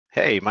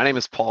Hey, my name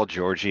is Paul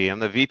Giorgi. I'm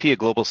the VP of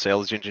Global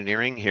Sales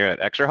Engineering here at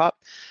ExtraHop.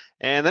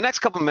 And the next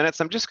couple of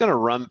minutes, I'm just going to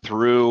run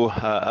through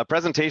a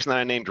presentation that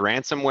I named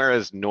Ransomware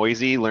as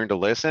Noisy, Learn to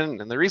Listen.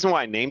 And the reason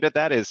why I named it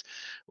that is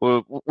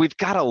we've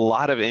got a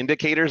lot of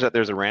indicators that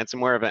there's a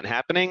ransomware event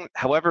happening.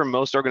 However,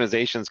 most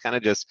organizations kind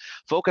of just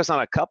focus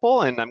on a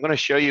couple, and I'm going to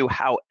show you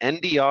how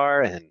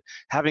NDR and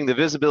having the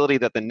visibility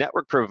that the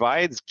network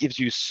provides gives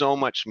you so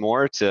much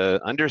more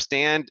to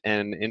understand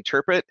and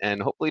interpret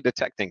and hopefully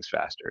detect things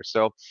faster.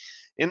 So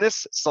in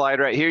this slide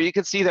right here, you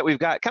can see that we've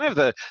got kind of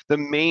the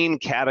main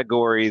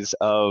categories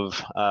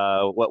of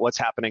what's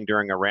happening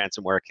during a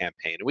ransomware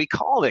campaign. And we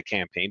call it a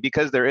campaign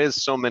because there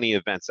is so many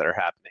events that are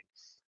happening.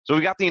 So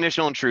we got the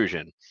initial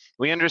intrusion.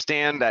 We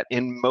understand that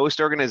in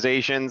most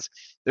organizations,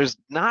 there's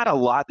not a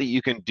lot that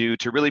you can do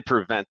to really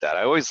prevent that.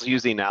 I always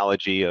use the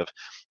analogy of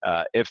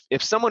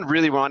if someone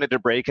really wanted to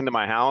break into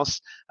my house,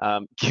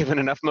 given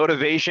enough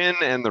motivation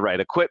and the right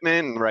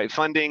equipment and the right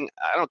funding,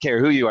 I don't care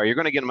who you are, you're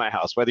going to get in my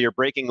house, whether you're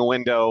breaking a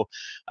window,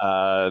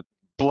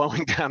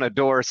 blowing down a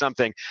door or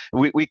something.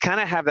 We kind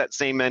of have that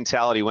same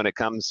mentality when it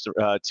comes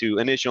to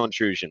initial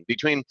intrusion.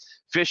 Between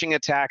phishing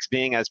attacks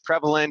being as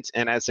prevalent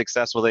and as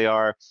successful they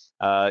are,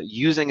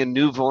 using a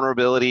new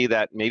vulnerability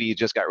that maybe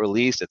just got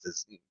released,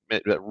 it's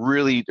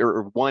really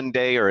or 1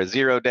 day or a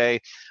 0 day,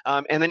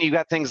 and then you've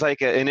got things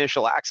like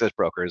initial access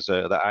brokers,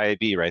 the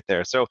IAB right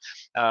there. So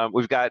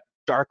we've got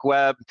dark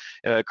web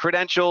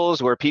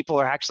credentials where people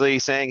are actually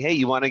saying, hey,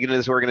 you want to get into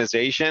this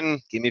organization,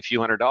 give me a few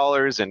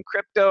 $100s in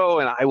crypto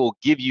and I will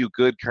give you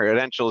good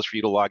credentials for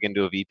you to log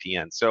into a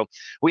VPN. So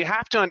we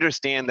have to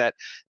understand that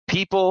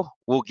people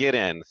will get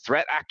in,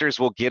 threat actors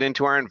will get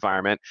into our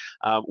environment.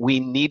 We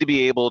need to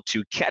be able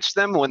to catch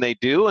them when they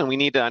do, and we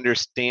need to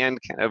understand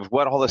kind of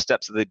what all the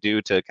steps that they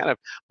do to kind of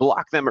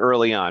block them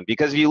early on.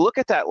 Because if you look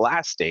at that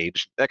last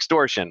stage,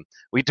 extortion,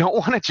 we don't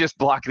want to just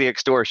block the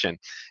extorsion.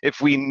 If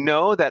we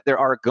know that there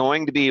are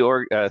going to be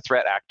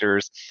threat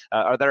actors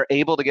that are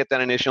able to get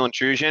that initial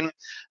intrusion,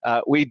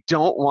 we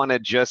don't want to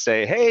just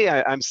say, hey,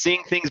 I'm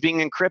seeing things being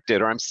encrypted,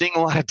 or I'm seeing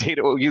a lot of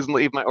data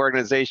leave my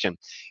organization.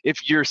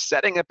 If you're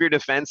setting up your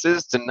defenses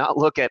to not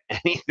look at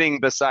anything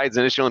besides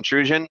initial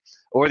intrusion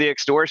or the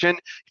extortion,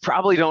 you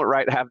probably don't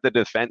have the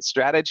defense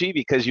strategy,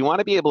 because you want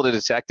to be able to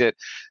detect it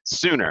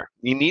sooner.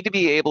 You need to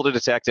be able to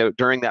detect it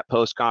during that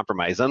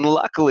post-compromise. And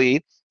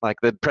luckily, like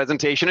the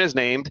presentation is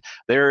named,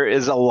 there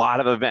is a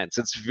lot of events.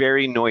 It's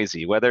very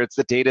noisy, whether it's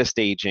the data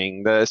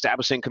staging, the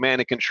establishing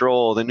command and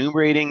control, the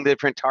enumerating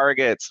different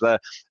targets, the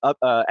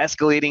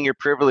escalating your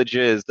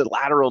privileges, the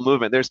lateral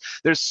movement.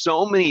 There's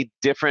so many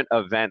different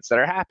events that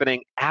are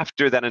happening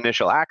after that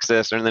initial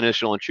access or the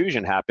initial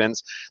intrusion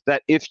happens,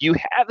 that if you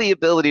have the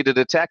ability to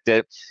detect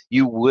it,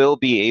 you will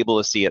be able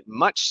to see it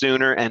much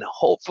sooner and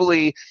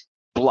hopefully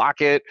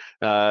block it,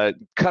 cut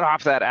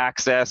off that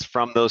access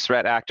from those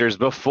threat actors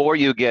before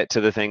you get to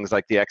the things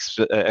like the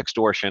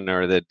extortion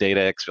or the data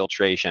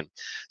exfiltration.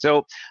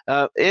 So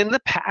in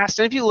the past,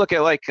 and if you look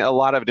at like a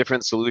lot of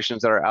different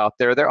solutions that are out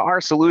there, there are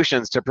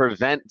solutions to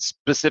prevent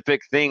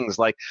specific things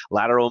like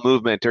lateral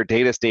movement or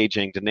data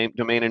staging,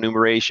 domain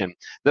enumeration.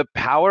 The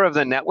power of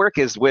the network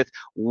is with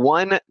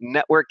one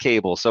network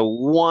cable, so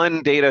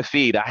one data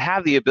feed. I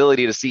have the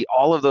ability to see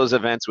all of those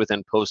events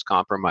within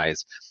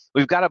post-compromise.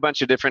 We've got a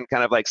bunch of different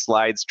kind of like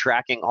slides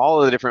tracking all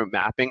of the different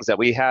mappings that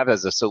we have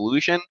as a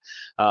solution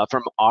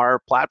from our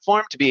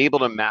platform to be able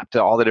to map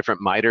to all the different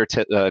MITRE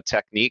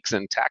techniques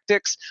and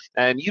tactics.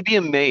 And you'd be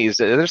amazed.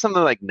 There's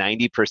something like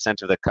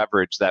 90% of the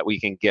coverage that we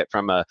can get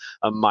from a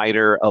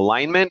MITRE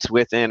alignment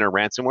within a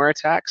ransomware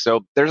attack.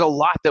 So there's a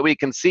lot that we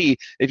can see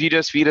if you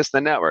just feed us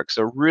the network.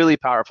 So really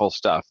powerful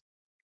stuff.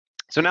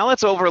 So now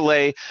let's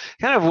overlay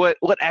kind of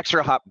what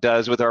ExtraHop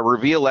does with our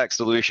RevealX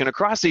solution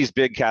across these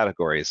big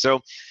categories.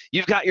 So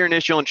you've got your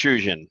initial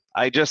intrusion.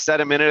 I just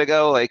said a minute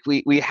ago, like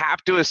we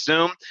have to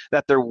assume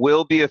that there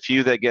will be a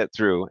few that get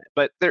through,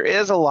 but there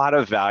is a lot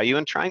of value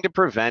in trying to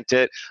prevent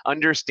it.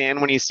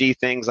 Understand when you see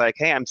things like,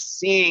 hey, I'm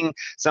seeing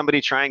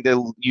somebody trying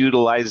to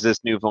utilize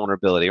this new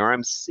vulnerability, or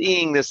I'm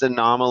seeing this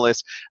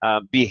anomalous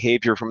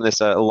behavior from this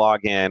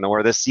login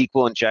or the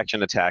SQL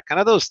injection attack, kind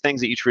of those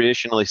things that you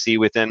traditionally see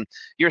within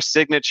your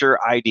signature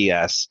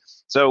IDS.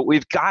 So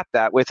we've got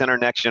that within our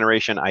next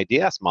generation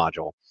IDS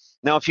module.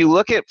 Now, if you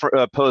look at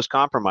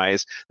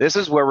post-compromise, this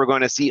is where we're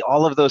going to see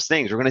all of those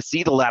things. We're going to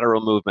see the lateral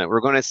movement.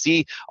 We're going to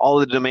see all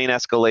the domain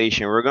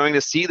escalation. We're going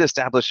to see the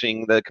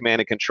establishing the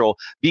command and control,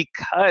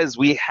 because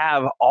we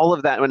have all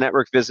of that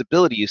network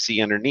visibility you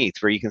see underneath,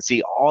 where you can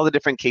see all the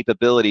different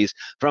capabilities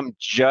from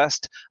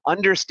just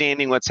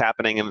understanding what's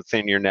happening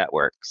within your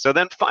network. So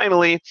then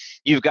finally,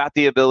 you've got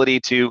the ability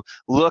to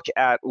look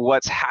at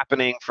what's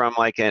happening from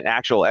like an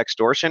actual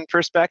extortion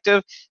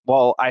perspective.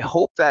 Well, I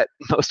hope that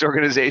most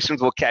organizations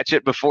will catch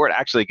it before it it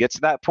actually gets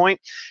to that point,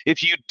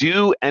 if you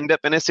do end up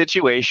in a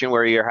situation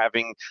where you're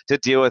having to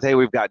deal with, hey,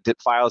 we've got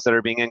files that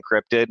are being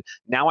encrypted,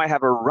 now I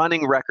have a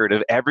running record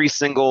of every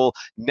single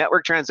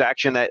network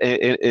transaction that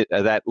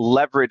that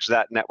leverage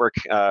that network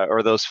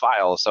or those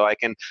files, so I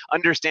can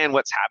understand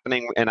what's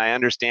happening, and I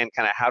understand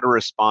kind of how to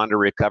respond or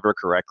recover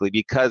correctly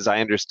because I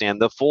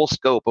understand the full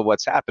scope of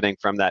what's happening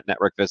from that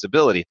network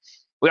visibility.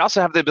 We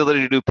also have the ability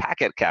to do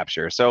packet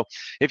capture. So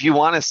if you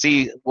want to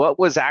see what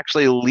was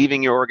actually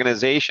leaving your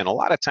organization, a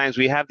lot of times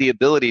we have the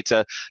ability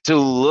to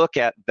look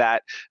at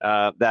that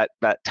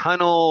that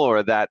tunnel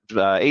or that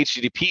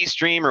HTTP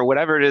stream or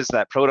whatever it is,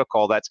 that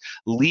protocol that's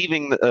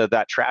leaving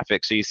that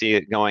traffic. So you see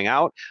it going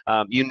out.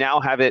 You now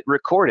have it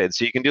recorded,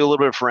 so you can do a little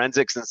bit of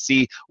forensics and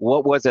see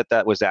what was it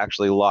that was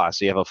actually lost.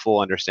 So you have a full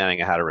understanding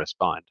of how to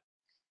respond.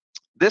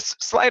 This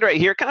slide right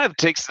here kind of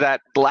takes that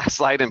last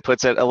slide and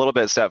puts it a little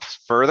bit step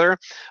further.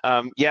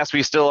 Yes,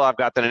 we still have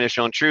got that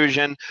initial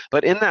intrusion,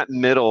 but in that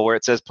middle where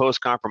it says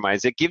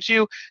post-compromise, it gives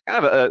you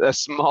kind of a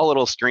small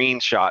little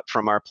screenshot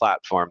from our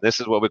platform. This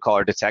is what we call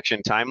our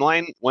detection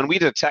timeline. When we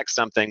detect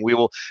something, we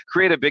will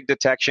create a big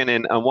detection,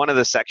 and one of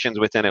the sections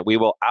within it, we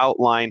will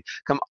outline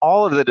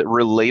all of the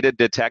related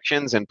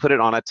detections and put it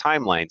on a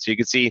timeline. So you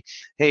can see,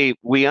 hey,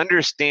 we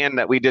understand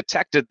that we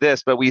detected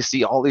this, but we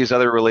see all these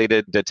other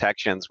related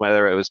detections,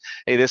 whether it was,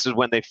 hey, this is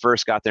when they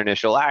first got their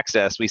initial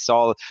access. We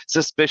saw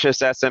suspicious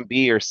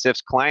SMB or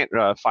CIFS client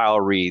file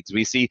reads.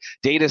 We see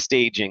data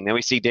staging. Then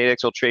we see data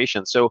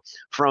exfiltration. So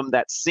from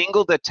that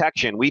single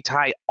detection, we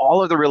tie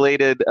all of the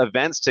related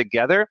events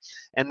together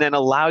and then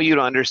allow you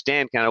to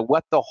understand kind of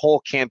what the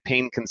whole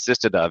campaign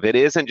consisted of. It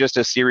isn't just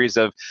a series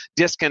of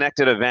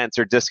disconnected events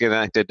or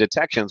disconnected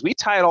detections. We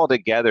tie it all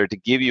together to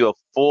give you a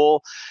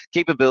full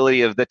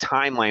capability of the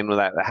timeline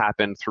that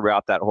happened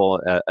throughout that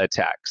whole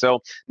attack. So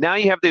now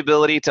you have the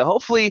ability to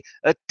hopefully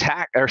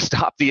attack or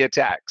stop the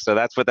attack. So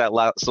that's what that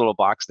last little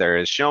box there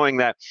is showing,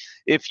 that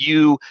if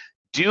you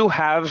do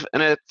have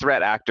a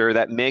threat actor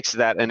that makes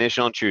that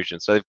initial intrusion,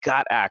 so they've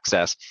got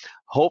access,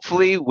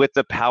 hopefully with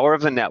the power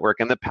of the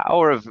network and the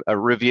power of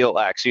Reveal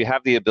X, you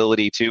have the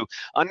ability to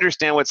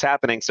understand what's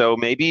happening. So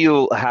maybe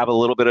you'll have a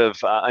little bit of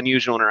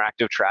unusual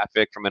interactive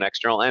traffic from an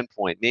external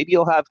endpoint. Maybe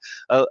you'll have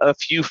a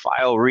few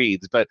file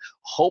reads, but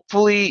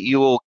hopefully you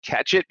will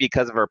catch it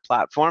because of our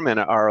platform and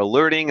our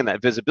alerting and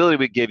that visibility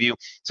we give you.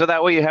 So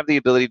that way you have the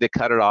ability to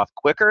cut it off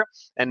quicker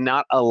and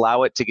not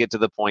allow it to get to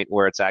the point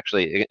where it's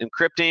actually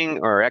encrypting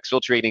or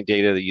exfiltrating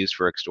data to use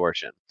for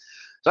extortion.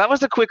 So that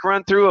was a quick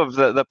run through of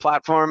the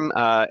platform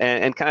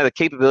and kind of the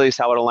capabilities,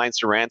 how it aligns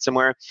to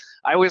ransomware.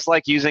 I always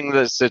like using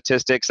the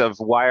statistics of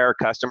why our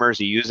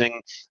customers are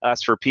using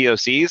us for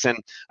POCs. And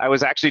I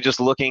was actually just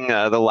looking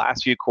the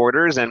last few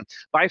quarters, and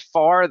by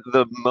far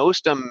the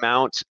most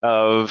amount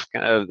of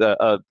kind of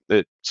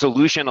the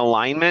solution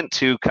alignment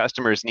to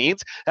customers'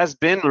 needs has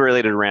been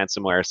related to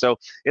ransomware. So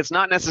it's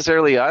not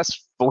necessarily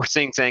us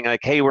saying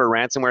like, hey, we're a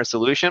ransomware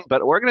solution,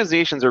 but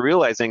organizations are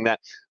realizing that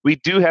we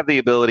do have the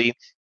ability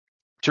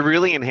to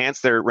really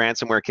enhance their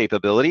ransomware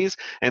capabilities.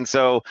 And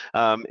so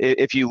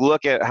if you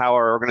look at how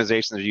our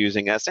organizations are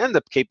using us and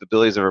the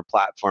capabilities of our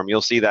platform,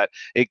 you'll see that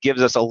it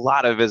gives us a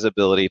lot of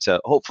visibility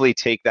to hopefully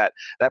take that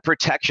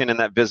protection and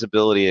that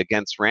visibility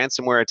against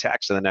ransomware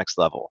attacks to the next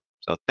level.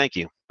 So thank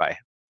you. Bye.